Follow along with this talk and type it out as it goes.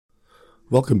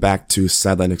Welcome back to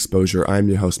Sideline Exposure. I'm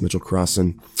your host, Mitchell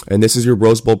Crossan, and this is your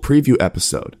Rose Bowl preview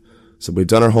episode. So we've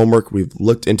done our homework. We've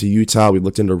looked into Utah. We've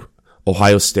looked into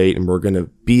Ohio State, and we're going to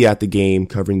be at the game,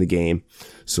 covering the game.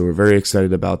 So we're very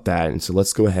excited about that. And so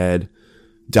let's go ahead,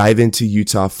 dive into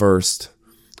Utah first,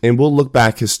 and we'll look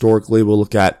back historically. We'll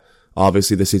look at,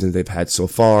 obviously, the season they've had so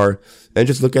far, and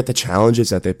just look at the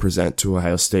challenges that they present to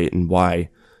Ohio State and why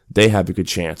they have a good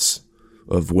chance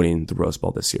of winning the Rose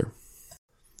Bowl this year.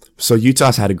 So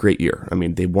Utah's had a great year. I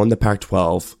mean, they won the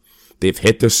Pac-12. They've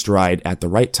hit their stride at the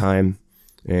right time,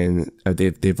 and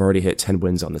they've already hit 10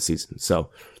 wins on the season. So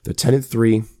they're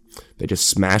 10-3. They just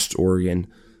smashed Oregon,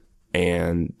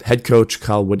 and head coach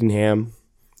Kyle Whittingham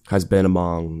has been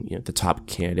among the top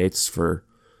candidates for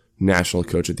National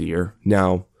Coach of the Year.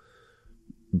 Now,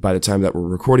 by the time that we're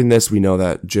recording this, we know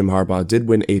that Jim Harbaugh did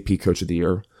win AP Coach of the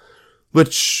Year,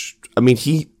 which, I mean,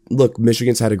 look,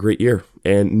 Michigan's had a great year,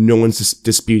 and no one's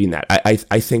disputing that.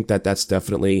 I think that that's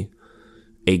definitely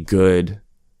a good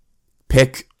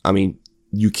pick. I mean,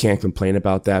 you can't complain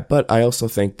about that, but I also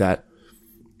think that,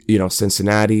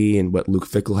 Cincinnati and what Luke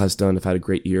Fickell has done have had a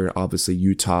great year. Obviously,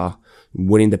 Utah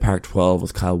winning the Pac-12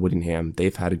 with Kyle Whittingham,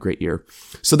 they've had a great year.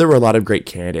 So there were a lot of great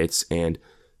candidates, and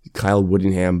Kyle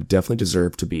Whittingham definitely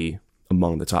deserved to be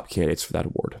among the top candidates for that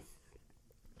award.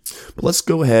 But let's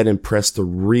go ahead and press the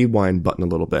rewind button a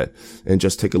little bit and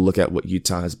just take a look at what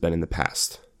Utah has been in the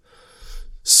past.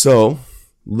 So, a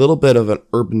little bit of an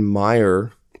Urban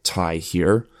Meyer tie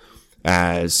here,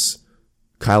 as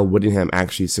Kyle Whittingham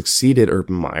actually succeeded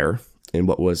Urban Meyer in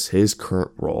what was his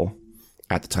current role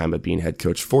at the time of being head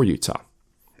coach for Utah.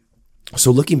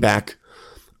 So looking back,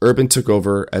 Urban took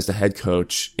over as the head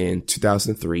coach in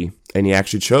 2003, and he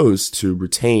actually chose to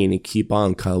retain and keep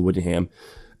on Kyle Whittingham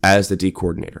as the D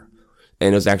coordinator.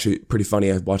 And it was actually pretty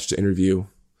funny. I watched an interview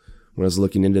when I was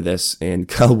looking into this, and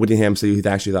Kyle Whittingham said he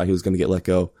actually thought he was going to get let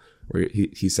go, or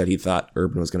he said he thought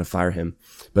Urban was going to fire him.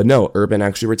 But no, Urban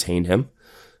actually retained him.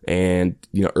 And,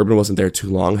 Urban wasn't there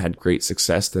too long, had great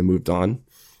success, then moved on.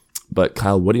 But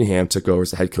Kyle Whittingham took over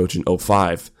as the head coach in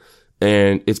 2005.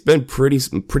 And it's been pretty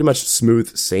much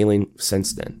smooth sailing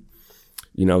since then.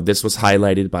 This was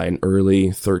highlighted by an early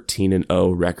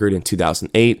 13-0 record in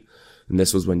 2008. And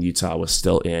this was when Utah was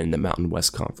still in the Mountain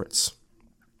West Conference.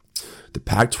 The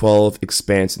Pac-12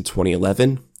 expands in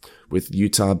 2011, with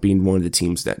Utah being one of the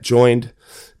teams that joined.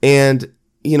 And,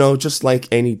 just like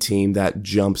any team that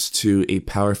jumps to a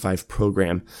Power 5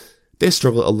 program, they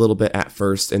struggled a little bit at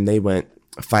first, and they went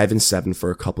 5-7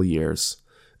 for a couple years,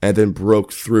 and then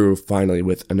broke through finally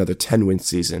with another 10-win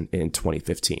season in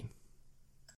 2015.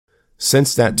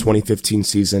 Since that 2015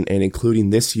 season, and including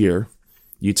this year,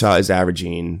 Utah is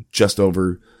averaging just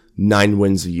over 9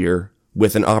 wins a year,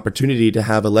 with an opportunity to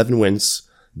have 11 wins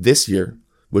this year,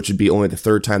 which would be only the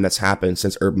third time that's happened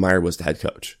since Urban Meyer was the head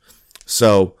coach.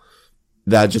 So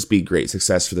that'd just be great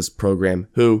success for this program,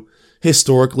 who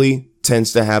historically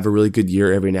tends to have a really good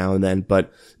year every now and then,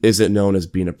 but isn't known as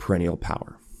being a perennial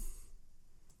power.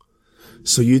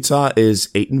 So Utah is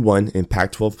 8-1 in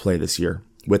Pac-12 play this year,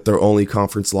 with their only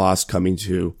conference loss coming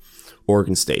to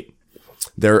Oregon State.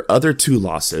 Their other two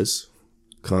losses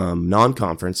come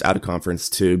non-conference, out of conference,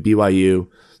 to BYU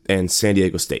and San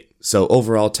Diego State. So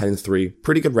overall, 10-3,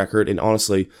 pretty good record. And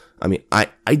honestly, I mean, I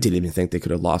didn't even think they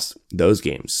could have lost those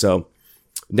games. So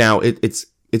now it's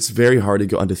very hard to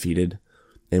go undefeated,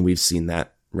 and we've seen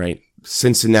that, right?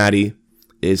 Cincinnati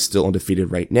is still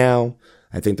undefeated right now.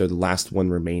 I think they're the last one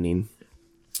remaining.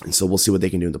 And so we'll see what they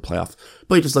can do in the playoff.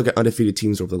 But you just look at undefeated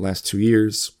teams over the last 2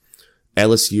 years.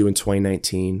 LSU in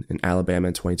 2019 and Alabama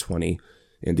in 2020.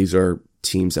 And these are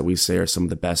teams that we say are some of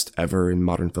the best ever in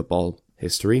modern football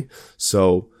history.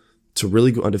 So to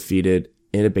really go undefeated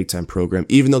in a big time program,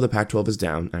 even though the Pac-12 is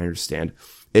down, I understand,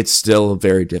 it's still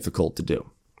very difficult to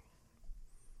do.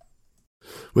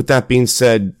 With that being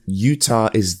said, Utah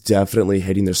is definitely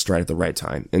hitting their stride at the right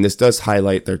time. And this does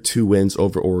highlight their 2 wins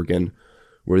over Oregon,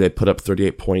 where they put up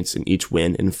 38 points in each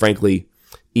win. And frankly,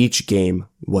 each game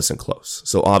wasn't close.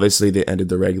 So obviously they ended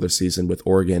the regular season with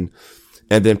Oregon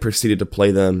and then proceeded to play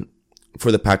them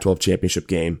for the Pac-12 championship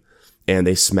game. And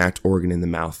they smacked Oregon in the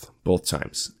mouth both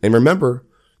times. And remember,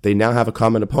 they now have a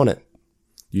common opponent,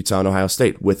 Utah and Ohio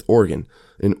State, with Oregon.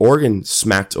 And Oregon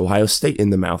smacked Ohio State in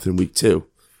the mouth in week 2.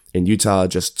 And Utah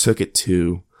just took it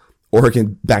to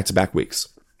Oregon back-to-back weeks.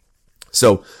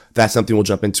 So that's something we'll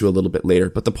jump into a little bit later.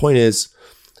 But the point is,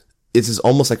 this is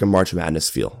almost like a March Madness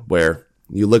feel, where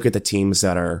you look at the teams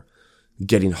that are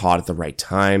getting hot at the right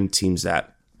time, teams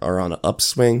that are on an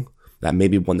upswing, that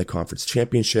maybe won the conference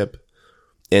championship.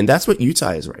 And that's what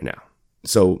Utah is right now.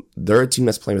 So they're a team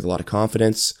that's playing with a lot of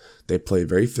confidence. They play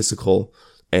very physical.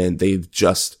 and they've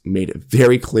just made it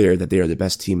very clear that they are the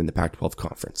best team in the Pac-12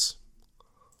 conference.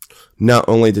 Not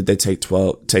only did they take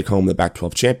home the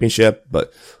Pac-12 championship,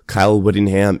 but Kyle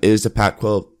Whittingham is the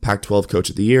Pac-12 Coach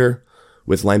of the Year,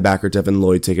 with linebacker Devin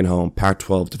Lloyd taking home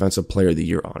Pac-12 Defensive Player of the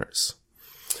Year honors.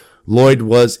 Lloyd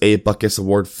was a Buckeyes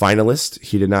Award finalist.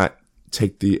 He did not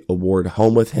take the award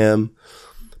home with him,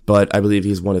 but I believe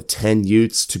he's one of 10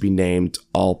 Utes to be named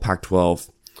all Pac-12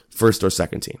 first or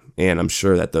second team. And I'm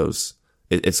sure that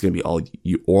it's going to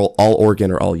be all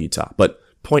Oregon or all Utah. But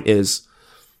point is,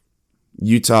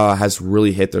 Utah has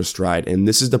really hit their stride, and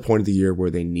this is the point of the year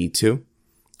where they need to,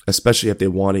 especially if they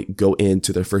want to go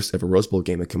into their first ever Rose Bowl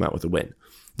game and come out with a win.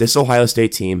 This Ohio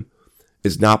State team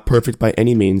is not perfect by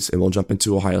any means, and we'll jump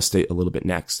into Ohio State a little bit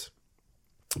next.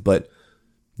 But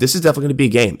this is definitely going to be a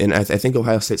game, and I think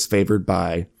Ohio State's favored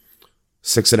by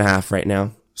 6.5 right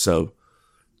now. So,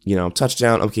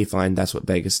 touchdown, okay, fine, that's what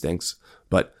Vegas thinks.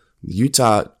 But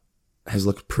Utah has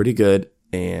looked pretty good,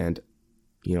 and,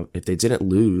 if they didn't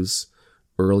lose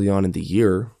early on in the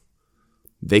year,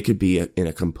 they could be in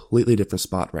a completely different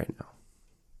spot right now.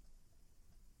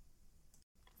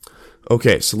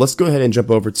 Okay, so let's go ahead and jump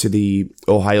over to the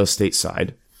Ohio State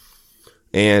side.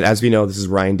 And as we know, this is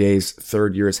Ryan Day's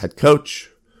third year as head coach,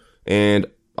 and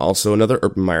also another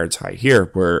Urban Meyer tie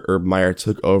here, where Urban Meyer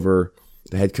took over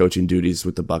the head coaching duties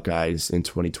with the Buckeyes in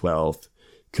 2012,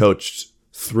 coached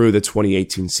through the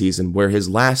 2018 season, where his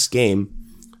last game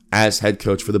as head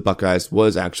coach for the Buckeyes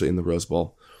was actually in the Rose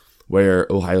Bowl, where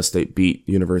Ohio State beat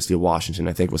University of Washington.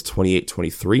 I think it was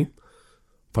 28-23.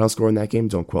 Final score in that game,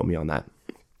 don't quote me on that.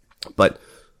 But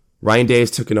Ryan Day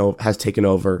has taken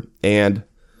over and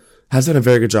has done a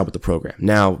very good job with the program.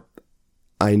 Now,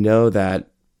 I know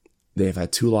that they've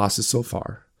had 2 losses so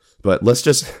far, but let's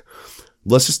just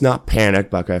not panic,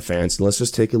 Buckeye fans, and let's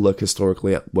just take a look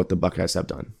historically at what the Buckeyes have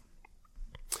done.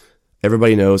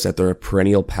 Everybody knows that they're a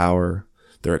perennial power.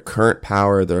 They're a current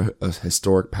power. They're a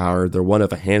historic power. They're one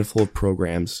of a handful of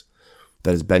programs that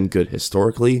has been good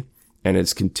historically and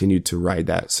has continued to ride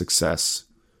that success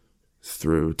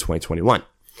through 2021.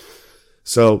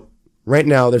 So right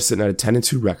now they're sitting at a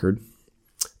 10-2 record.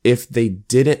 If they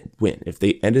didn't win, if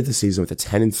they ended the season with a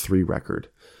 10-3 record,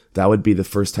 that would be the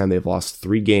first time they've lost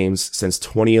 3 games since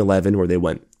 2011, where they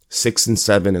went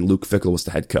 6-7 and Luke Fickell was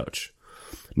the head coach.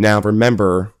 Now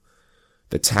remember,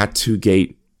 the Tattoo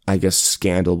Gate, I guess,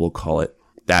 scandal, we'll call it,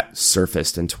 that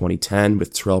surfaced in 2010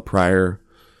 with Terrell Pryor,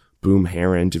 Boom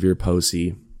Herron, Devere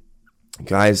Posey,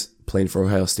 guys playing for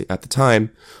Ohio State at the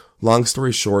time. Long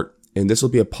story short, and this will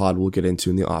be a pod we'll get into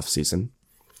in the offseason,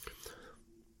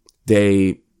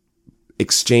 they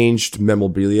exchanged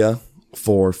memorabilia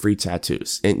for free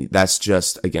tattoos, and that's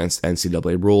just against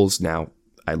NCAA rules. Now,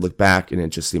 I look back and it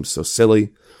just seems so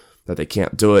silly that they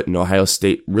can't do it, and Ohio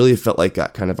State really felt like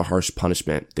got kind of a harsh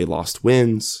punishment. They lost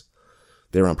wins,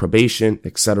 they were on probation,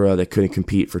 etc. They couldn't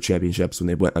compete for championships when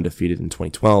they went undefeated in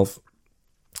 2012.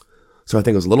 So I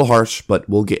think it was a little harsh, but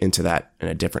we'll get into that in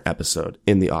a different episode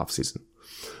in the offseason.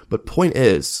 But point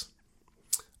is,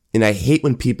 and I hate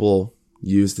when people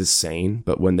use this saying,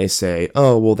 but when they say,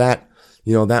 oh, well, that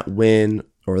win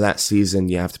or that season,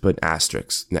 you have to put an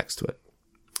asterisk next to it.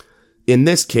 In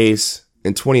this case,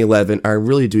 in 2011, I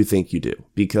really do think you do,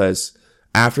 because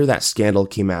after that scandal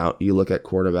came out, you look at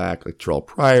quarterback like Terrell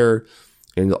Pryor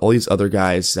and all these other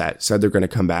guys that said they're going to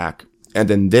come back, and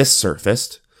then this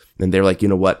surfaced, and they're like, you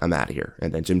know what, I'm out of here.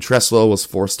 And then Jim Tressel was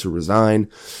forced to resign.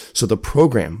 So the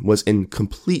program was in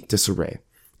complete disarray,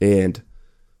 and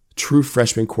true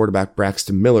freshman quarterback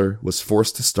Braxton Miller was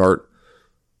forced to start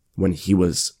when he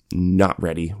was not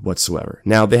ready whatsoever.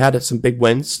 Now, they had some big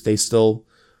wins. They still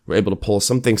were able to pull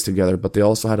some things together, but they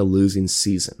also had a losing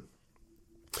season.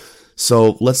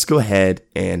 So let's go ahead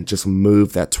and just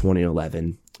move that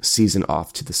 2011 season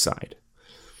off to the side.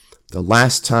 The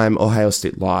last time Ohio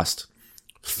State lost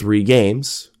 3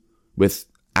 games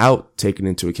without taking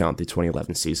into account the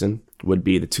 2011 season would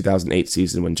be the 2008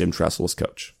 season when Jim Tressel was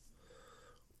coach.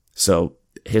 So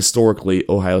historically,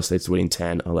 Ohio State's winning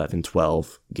 10, 11,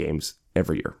 12 games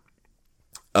every year.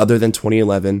 Other than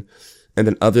 2011, and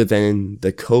then other than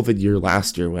the COVID year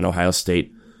last year when Ohio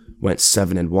State went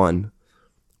 7-1,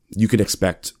 you could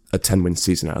expect a 10-win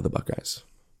season out of the Buckeyes.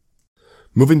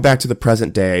 Moving back to the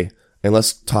present day, and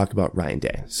let's talk about Ryan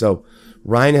Day. So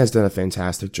Ryan has done a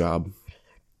fantastic job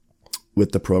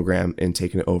with the program and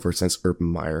taking it over since Urban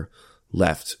Meyer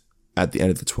left at the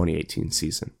end of the 2018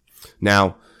 season.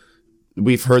 Now,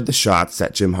 we've heard the shots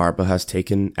that Jim Harbaugh has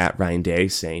taken at Ryan Day,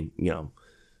 saying,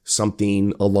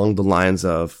 something along the lines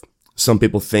of, some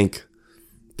people think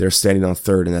they're standing on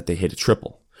third and that they hit a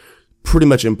triple, pretty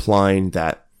much implying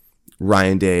that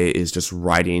Ryan Day is just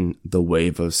riding the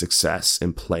wave of success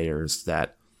and players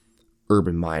that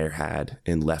Urban Meyer had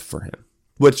and left for him.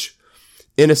 Which,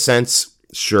 in a sense,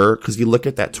 sure, because you look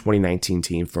at that 2019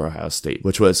 team for Ohio State,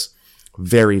 which was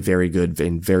very, very good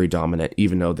and very dominant,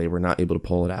 even though they were not able to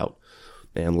pull it out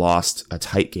and lost a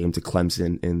tight game to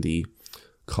Clemson in the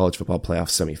college football playoff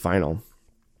semifinal.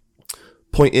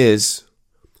 Point is,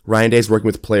 Ryan Day's working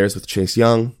with players with Chase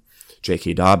Young,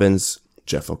 J.K. Dobbins,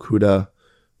 Jeff Okudah,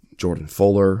 Jordan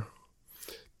Fuller,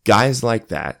 guys like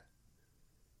that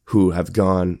who have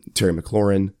gone, Terry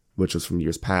McLaurin, which was from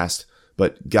years past,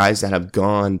 but guys that have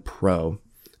gone pro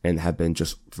and have been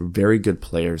just very good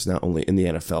players, not only in the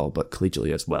NFL, but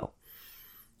collegiately as well.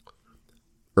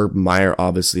 Urban Meyer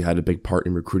obviously had a big part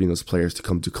in recruiting those players to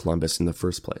come to Columbus in the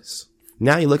first place.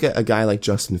 Now you look at a guy like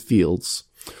Justin Fields.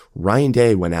 Ryan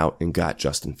Day went out and got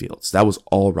Justin Fields. That was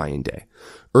all Ryan Day.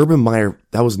 Urban Meyer,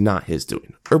 that was not his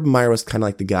doing. Urban Meyer was kind of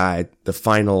like the guy, the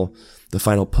final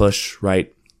push,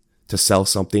 right, to sell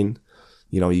something.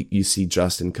 You know, you see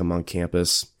Justin come on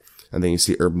campus, and then you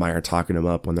see Urban Meyer talking him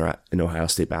up when they're at an Ohio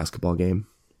State basketball game.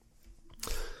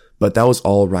 But that was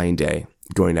all Ryan Day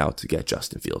going out to get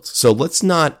Justin Fields. So let's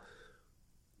not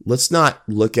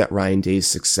look at Ryan Day's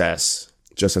success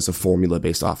just as a formula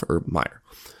based off of Urban Meyer.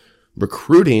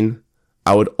 Recruiting,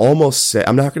 I would almost say,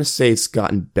 I'm not going to say it's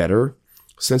gotten better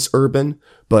since Urban,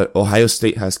 but Ohio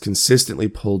State has consistently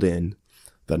pulled in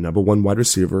the number one wide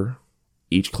receiver.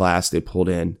 Each class, they pulled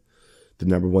in the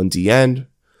number one D-end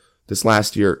this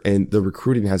last year, and the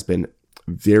recruiting has been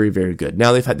very, very good.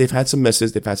 Now they've had some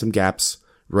misses, they've had some gaps,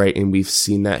 right? And we've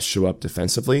seen that show up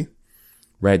defensively,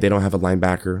 right? They don't have a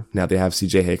linebacker. Now they have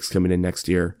CJ Hicks coming in next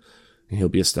year, and he'll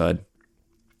be a stud.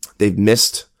 They've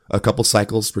missed a couple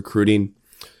cycles recruiting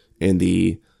in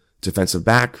the defensive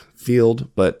backfield,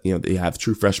 but you know, they have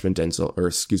two freshmen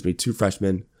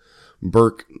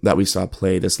Burke that we saw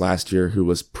play this last year, who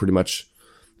was pretty much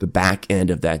the back end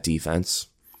of that defense.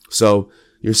 So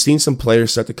you're seeing some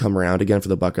players start to come around again for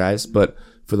the Buckeyes, but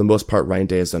for the most part, Ryan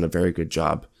Day has done a very good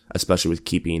job, especially with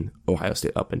keeping Ohio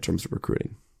State up in terms of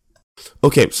recruiting.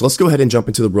 Okay, so let's go ahead and jump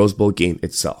into the Rose Bowl game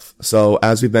itself. So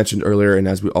as we mentioned earlier, and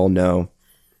as we all know,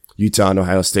 Utah and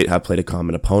Ohio State have played a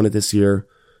common opponent this year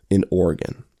in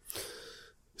Oregon.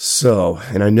 So,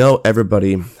 and I know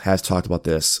everybody has talked about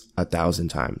this 1,000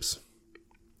 times,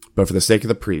 but for the sake of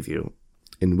the preview,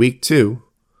 in week 2,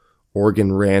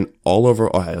 Oregon ran all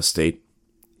over Ohio State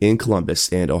in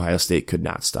Columbus, and Ohio State could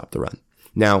not stop the run.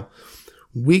 Now,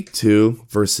 week 2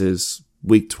 versus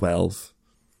week 12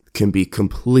 can be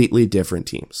completely different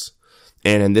teams.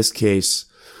 And in this case,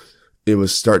 it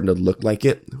was starting to look like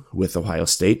it with Ohio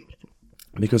State.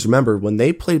 Because remember, when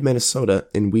they played Minnesota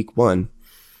in week 1,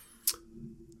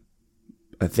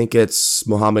 I think it's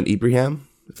Mohamed Ibrahim,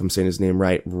 if I'm saying his name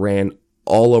right, ran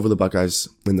all over the Buckeyes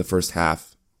in the first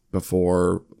half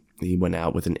before he went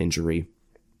out with an injury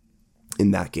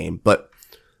in that game. But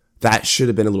that should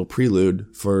have been a little prelude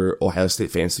for Ohio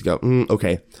State fans to go,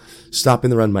 okay, stopping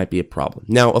the run might be a problem.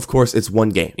 Now, of course, it's one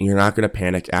game, and you're not going to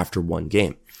panic after one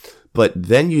game. But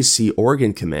then you see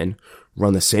Oregon come in,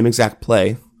 run the same exact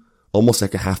play, almost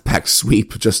like a halfback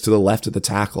sweep just to the left of the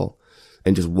tackle,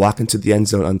 and just walk into the end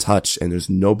zone untouched, and there's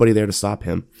nobody there to stop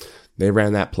him. They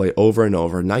ran that play over and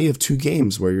over. Now you have 2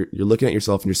 games where you're looking at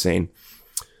yourself and you're saying,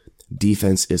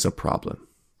 defense is a problem.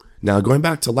 Now, going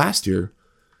back to last year,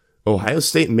 Ohio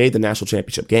State made the national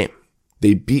championship game.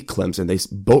 They beat Clemson. They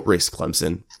boat raced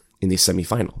Clemson in the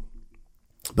semifinal.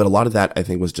 But a lot of that, I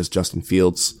think, was just Justin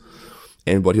Fields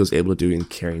and what he was able to do in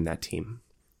carrying that team.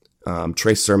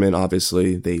 Trey Sermon,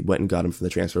 obviously, they went and got him from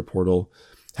the transfer portal,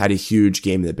 had a huge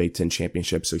game in the Big Ten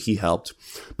championship, so he helped.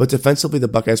 But defensively, the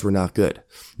Buckeyes were not good.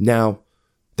 Now,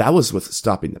 that was with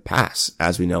stopping the pass,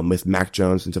 as we know, with Mac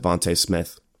Jones and Devontae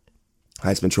Smith,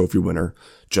 Heisman Trophy winner,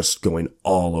 just going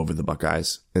all over the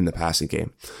Buckeyes in the passing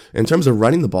game. In terms of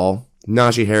running the ball,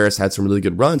 Najee Harris had some really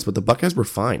good runs, but the Buckeyes were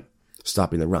fine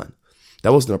stopping the run.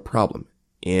 That wasn't a problem.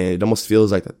 And it almost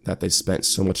feels like that they spent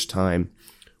so much time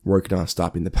working on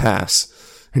stopping the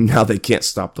pass, and now they can't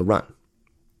stop the run.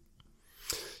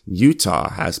 Utah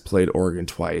has played Oregon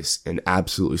twice and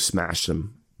absolutely smashed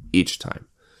them each time.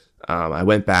 I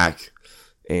went back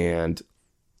and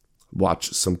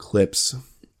watched some clips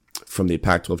from the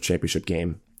Pac-12 championship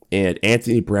game, and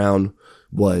Anthony Brown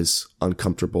was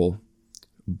uncomfortable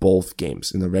both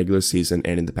games in the regular season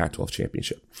and in the Pac-12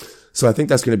 championship. So I think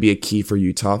that's going to be a key for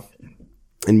Utah.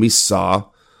 And we saw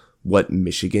what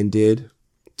Michigan did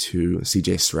to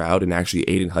CJ Stroud, and actually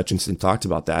Aiden Hutchinson talked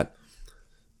about that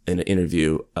in an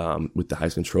interview with the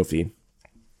Heisman Trophy.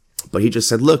 But he just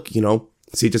said, look,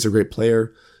 CJ's a great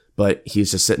player, but he's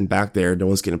just sitting back there. No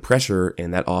one's getting pressure,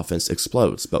 and that offense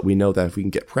explodes. But we know that if we can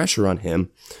get pressure on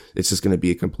him, it's just going to be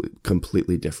a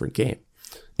completely different game.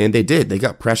 And they did. They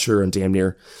got pressure on damn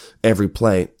near every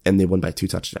play, and they won by 2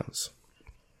 touchdowns.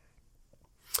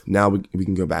 Now we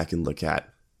can go back and look at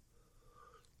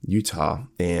Utah,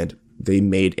 and they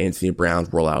made Anthony Brown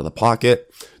roll out of the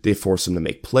pocket. They forced him to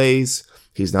make plays.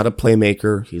 He's not a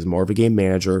playmaker. He's more of a game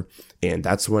manager. And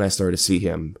that's when I started to see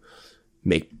him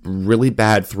make really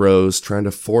bad throws, trying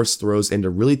to force throws into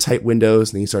really tight windows.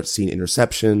 And then you start seeing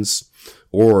interceptions,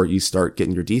 or you start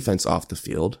getting your defense off the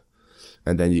field,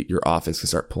 and then your offense can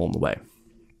start pulling away.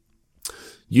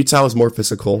 Utah is more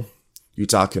physical.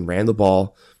 Utah can ran the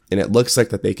ball, and it looks like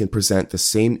that they can present the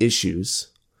same issues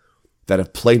that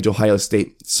have plagued Ohio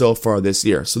State so far this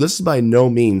year. So this is by no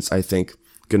means, I think,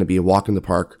 going to be a walk in the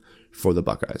park for the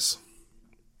Buckeyes.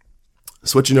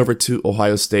 Switching over to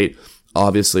Ohio State,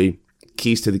 obviously,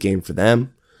 keys to the game for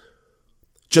them,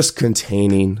 just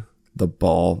containing the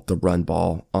ball, the run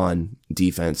ball on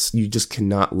defense. You just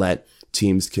cannot let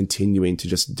teams continuing to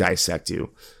just dissect you.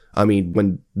 I mean,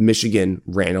 when Michigan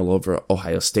ran all over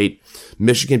Ohio State,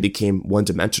 Michigan became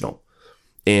one-dimensional.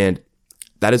 And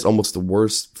that is almost the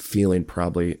worst feeling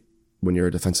probably when you're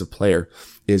a defensive player,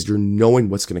 is you're knowing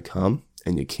what's going to come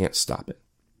and you can't stop it.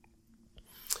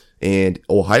 And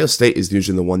Ohio State is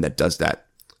usually the one that does that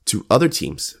to other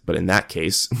teams. But in that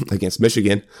case, against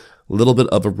Michigan, a little bit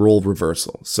of a role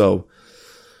reversal. So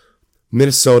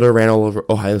Minnesota ran all over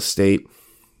Ohio State.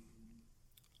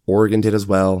 Oregon did as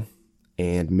well.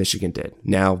 And Michigan did.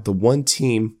 Now, the one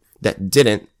team that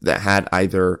didn't, that had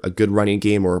either a good running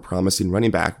game or a promising running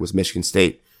back, was Michigan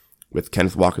State with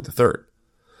Kenneth Walker III.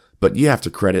 But you have to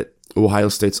credit Ohio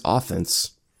State's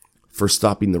offense for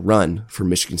stopping the run for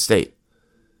Michigan State.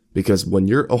 Because when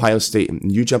you're Ohio State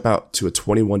and you jump out to a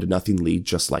 21-0 lead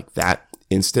just like that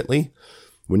instantly,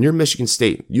 when you're Michigan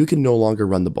State, you can no longer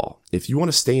run the ball. If you want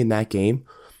to stay in that game,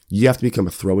 you have to become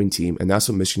a throwing team, and that's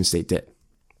what Michigan State did.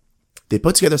 They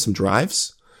put together some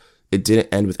drives. It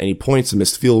didn't end with any points, a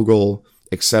missed field goal,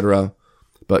 etc.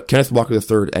 But Kenneth Walker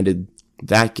III ended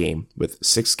that game with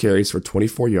 6 carries for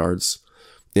 24 yards,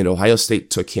 and Ohio State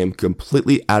took him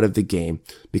completely out of the game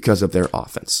because of their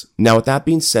offense. Now, with that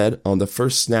being said, on the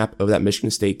first snap of that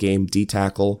Michigan State game,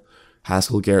 D-tackle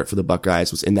Haskell Garrett for the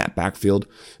Buckeyes was in that backfield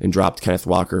and dropped Kenneth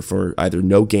Walker for either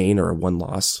no gain or 1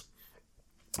 loss.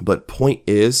 But point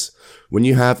is, when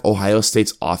you have Ohio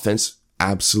State's offense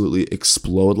absolutely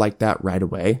explode like that right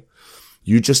away,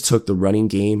 you just took the running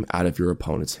game out of your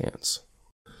opponent's hands.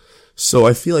 So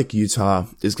I feel like Utah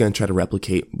is going to try to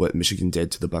replicate what Michigan did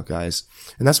to the Buckeyes.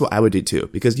 And that's what I would do too,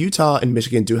 because Utah and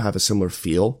Michigan do have a similar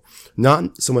feel.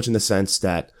 Not so much in the sense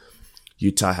that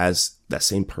Utah has that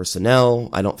same personnel.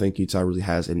 I don't think Utah really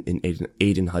has an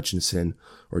Aiden Hutchinson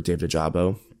or David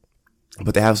Ajabo.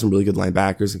 But they have some really good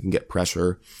linebackers that can get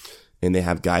pressure. And they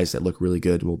have guys that look really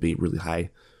good and will be really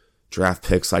high draft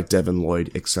picks like Devin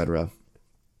Lloyd, etc.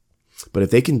 But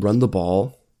if they can run the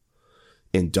ball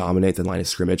and dominate the line of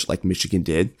scrimmage like Michigan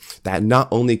did, that not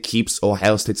only keeps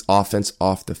Ohio State's offense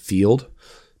off the field,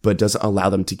 but doesn't allow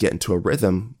them to get into a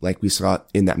rhythm like we saw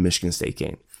in that Michigan State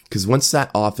game. Because once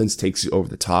that offense takes you over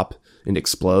the top and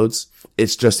explodes,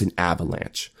 it's just an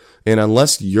avalanche. And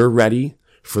unless you're ready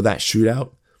for that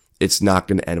shootout, it's not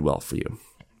going to end well for you.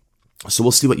 So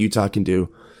we'll see what Utah can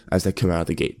do as they come out of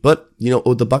the gate. But,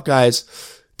 the Buckeyes,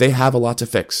 they have a lot to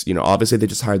fix. Obviously they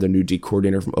just hired their new D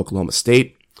coordinator from Oklahoma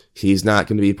State. He's not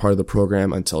going to be part of the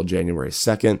program until January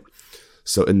 2nd.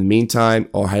 So in the meantime,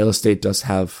 Ohio State does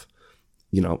have,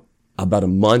 about a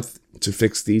month to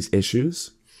fix these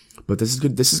issues. But this is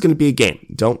good. This is going to be a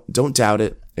game. Don't doubt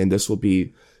it. And this will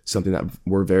be something that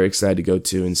we're very excited to go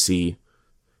to and see,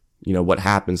 what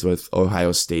happens with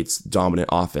Ohio State's dominant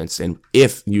offense. And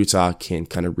if Utah can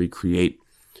kind of recreate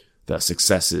the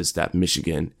successes that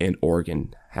Michigan and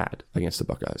Oregon had against the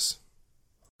Buckeyes.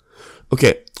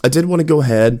 Okay, I did want to go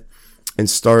ahead and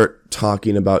start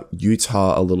talking about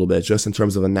Utah a little bit, just in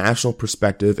terms of a national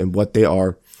perspective and what they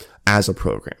are as a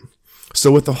program.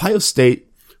 So with Ohio State,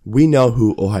 we know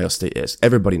who Ohio State is.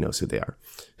 Everybody knows who they are.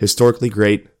 Historically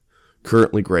great,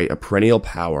 currently great, a perennial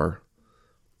power.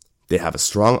 They have a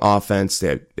strong offense.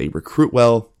 They recruit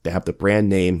well. They have the brand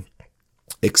name,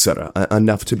 etc.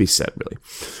 Enough to be said, really.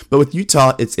 But with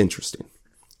Utah, it's interesting.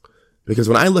 Because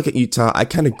when I look at Utah, I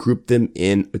kind of group them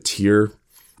in a tier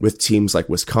with teams like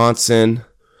Wisconsin,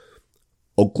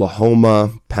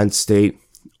 Oklahoma, Penn State,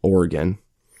 Oregon,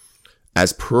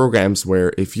 as programs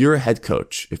where if you're a head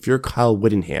coach, if you're Kyle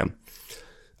Whittingham,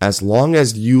 as long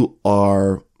as you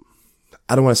are,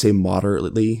 I don't want to say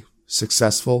moderately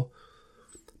successful,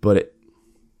 but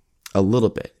a little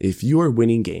bit. If you are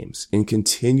winning games and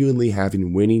continually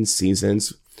having winning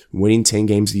seasons, winning 10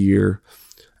 games a year,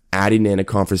 adding in a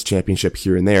conference championship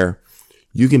here and there,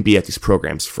 you can be at these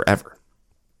programs forever.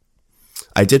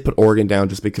 I did put Oregon down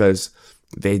just because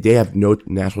they have no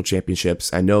national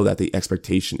championships. I know that the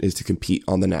expectation is to compete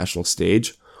on the national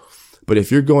stage, but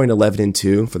if you're going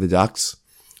 11-2 for the Ducks,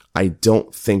 I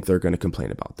don't think they're going to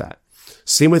complain about that.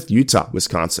 Same with Utah,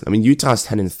 Wisconsin. I mean, Utah's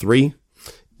 10-3.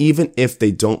 Even if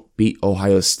they don't beat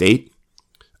Ohio State,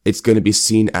 it's going to be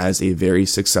seen as a very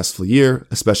successful year,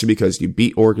 especially because you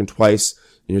beat Oregon twice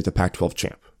and you're the Pac-12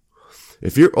 champ.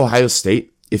 If you're Ohio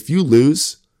State, if you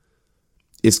lose,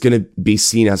 it's going to be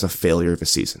seen as a failure of a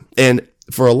season. And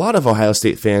for a lot of Ohio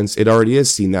State fans, it already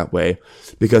is seen that way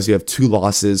because you have 2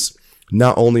 losses.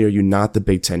 Not only are you not the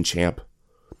Big Ten champ,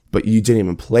 but you didn't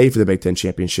even play for the Big Ten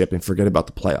championship, and forget about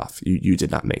the playoff. You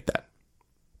did not make that.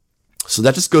 So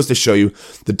that just goes to show you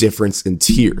the difference in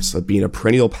tiers of being a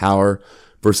perennial power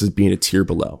versus being a tier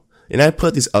below. And I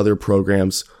put these other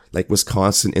programs like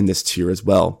Wisconsin in this tier as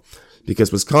well,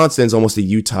 because Wisconsin is almost a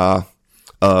Utah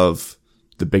of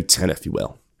the Big Ten, if you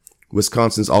will.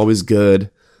 Wisconsin's always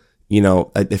good. You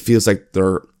know, it feels like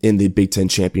they're in the Big Ten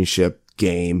championship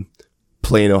game,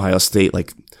 playing Ohio State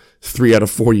like 3 out of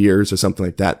 4 years or something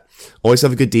like that. Always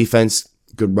have a good defense,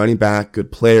 good running back,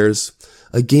 good players,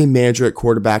 a game manager at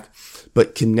quarterback,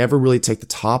 but can never really take the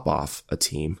top off a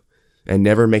team and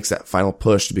never makes that final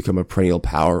push to become a perennial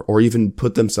power or even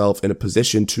put themselves in a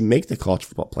position to make the college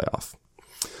football playoff.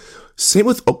 Same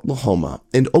with Oklahoma.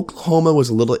 And Oklahoma was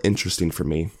a little interesting for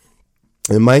me.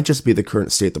 It might just be the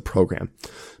current state of the program,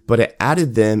 but I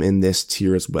added them in this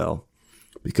tier as well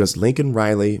because Lincoln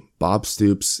Riley, Bob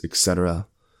Stoops, etc.,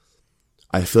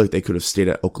 I feel like they could have stayed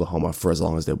at Oklahoma for as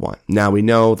long as they want. Now we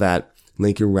know that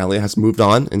Lincoln Riley has moved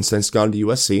on and since gone to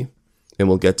USC, and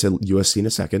we'll get to USC in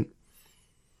a second.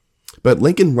 But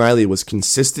Lincoln Riley was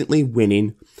consistently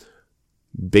winning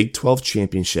Big 12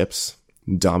 championships,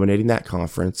 dominating that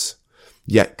conference,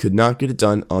 yet could not get it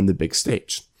done on the big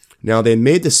stage. Now, they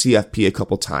made the CFP a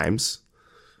couple times.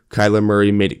 Kyler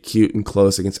Murray made it cute and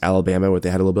close against Alabama, where they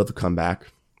had a little bit of a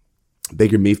comeback.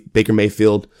 Baker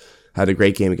Mayfield had a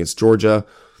great game against Georgia,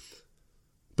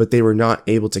 but they were not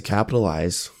able to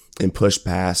capitalize and push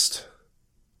past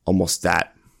almost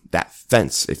that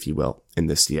fence, if you will, in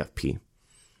the CFP.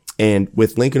 And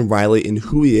with Lincoln Riley and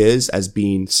who he is as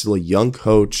being still a young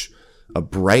coach, a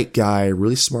bright guy,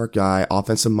 really smart guy,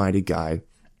 offensive-minded guy,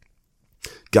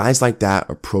 guys like that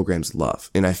are programs love.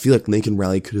 And I feel like Lincoln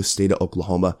Riley could have stayed at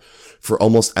Oklahoma for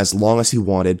almost as long as he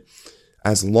wanted,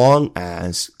 as long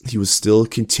as he was still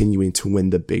continuing to win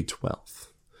the Big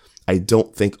 12. I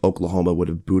don't think Oklahoma would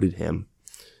have booted him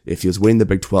if he was winning the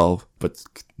Big 12, but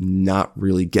not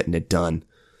really getting it done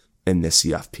in this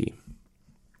CFP.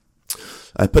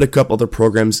 I put a couple other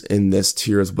programs in this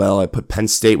tier as well. I put Penn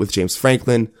State with James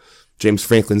Franklin. James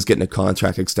Franklin's getting a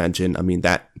contract extension. I mean,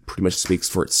 that pretty much speaks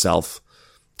for itself.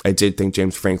 I did think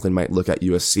James Franklin might look at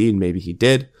USC, and maybe he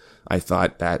did. I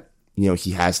thought that, you know,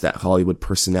 he has that Hollywood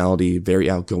personality, very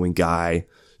outgoing guy,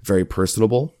 very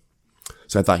personable.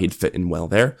 So I thought he'd fit in well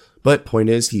there. But point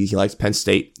is, he likes Penn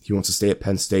State. He wants to stay at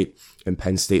Penn State, and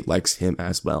Penn State likes him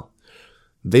as well.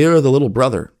 They are the little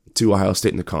brother to Ohio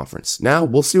State in the conference. Now,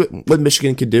 we'll see what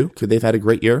Michigan could do, because they've had a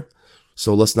great year.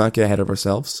 So let's not get ahead of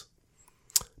ourselves.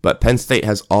 But Penn State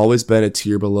has always been a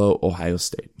tier below Ohio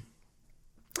State.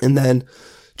 And then,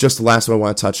 just the last one I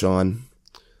want to touch on,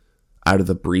 out of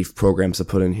the brief programs I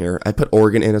put in here, I put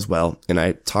Oregon in as well, and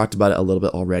I talked about it a little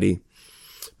bit already.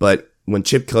 But when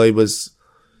Chip Kelly was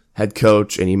head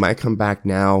coach, and he might come back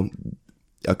now,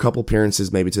 a couple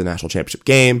appearances maybe to the national championship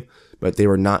game, but they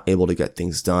were not able to get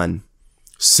things done.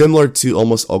 Similar to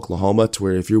almost Oklahoma, to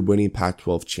where if you're winning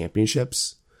Pac-12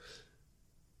 championships,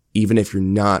 even if you're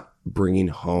not bringing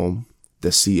home the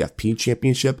CFP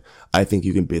championship, I think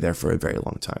you can be there for a very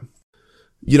long time.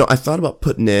 You know, I thought about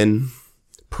putting in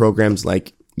programs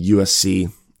like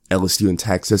USC, LSU, and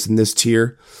Texas in this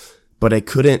tier, but I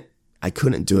couldn't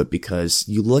do it because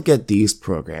you look at these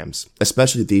programs,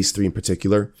 especially these three in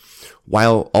particular,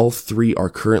 while all three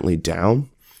are currently down,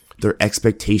 their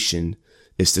expectation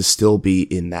is to still be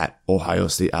in that Ohio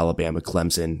State, Alabama,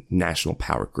 Clemson national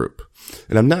power group.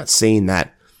 And I'm not saying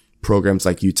that programs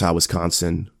like Utah,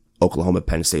 Wisconsin, Oklahoma,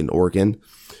 Penn State, and Oregon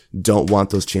don't want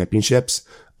those championships.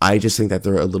 I just think that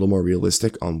they're a little more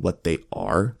realistic on what they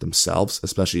are themselves,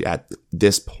 especially at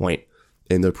this point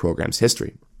in their program's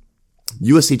history.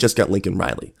 USC just got Lincoln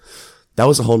Riley. That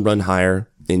was a home run hire,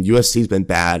 and USC's been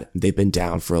bad. They've been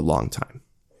down for a long time.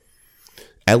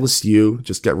 LSU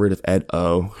just got rid of Ed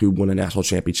O, who won a national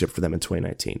championship for them in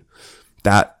 2019.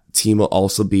 That team will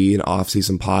also be an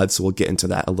off-season pod, so we'll get into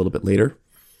that a little bit later.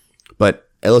 But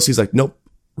LSU's like, nope,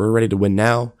 we're ready to win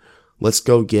now. Let's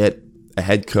go get a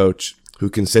head coach who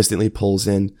consistently pulls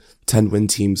in 10-win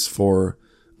teams for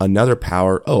another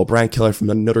power. Oh, Brian Keller from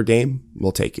Notre Dame,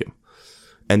 we'll take you.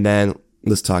 And then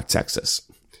let's talk Texas.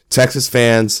 Texas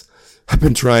fans have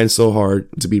been trying so hard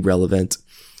to be relevant.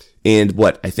 And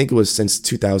I think it was since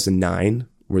 2009,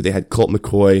 where they had Colt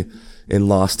McCoy and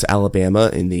lost to Alabama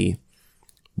in the,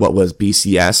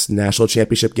 BCS national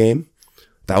championship game.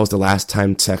 That was the last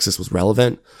time Texas was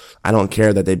relevant. I don't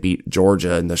care that they beat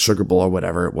Georgia in the Sugar Bowl or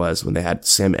whatever it was when they had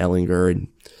Sam Ehlinger and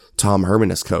Tom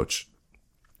Herman as coach.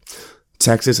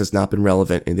 Texas has not been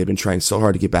relevant, and they've been trying so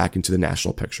hard to get back into the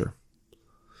national picture.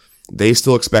 They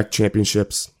still expect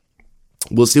championships.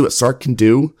 We'll see what Sark can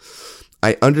do.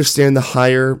 I understand the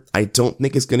hire. I don't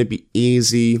think it's going to be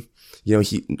easy.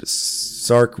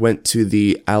 Sark went to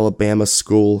the Alabama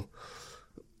school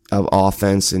of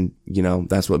offense, and,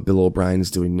 that's what Bill O'Brien is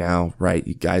doing now, right?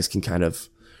 You guys can kind of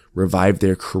revive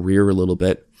their career a little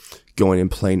bit, going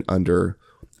and playing under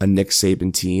a Nick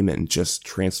Saban team and just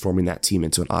transforming that team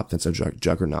into an offensive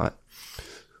juggernaut.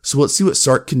 So let's see what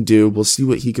Sark can do. We'll see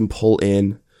what he can pull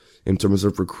in terms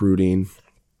of recruiting.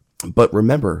 But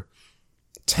remember,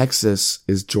 Texas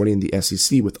is joining the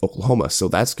SEC with Oklahoma, so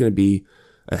that's going to be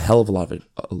a hell of a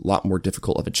lot more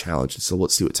difficult of a challenge. So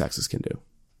let's see what Texas can do.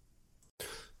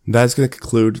 That's going to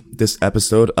conclude this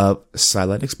episode of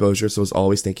Sideline Exposure. So as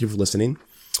always, thank you for listening.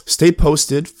 Stay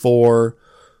posted for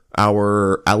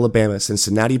our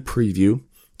Alabama-Cincinnati preview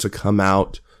to come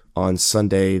out on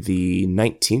Sunday the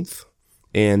 19th.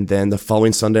 And then the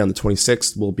following Sunday on the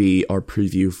 26th will be our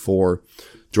preview for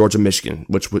Georgia-Michigan,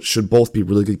 which should both be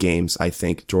really good games. I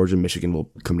think Georgia-Michigan will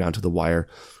come down to the wire.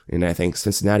 And I think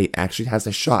Cincinnati actually has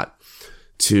a shot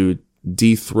to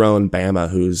dethrone Bama,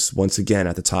 who's once again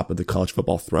at the top of the college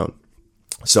football throne.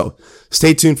 So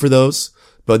stay tuned for those.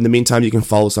 But in the meantime, you can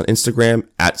follow us on Instagram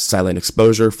at Sideline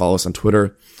Exposure. Follow us on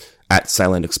Twitter at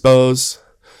Sideline Expose.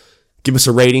 Give us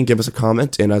a rating, give us a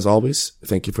comment. And as always,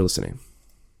 thank you for listening.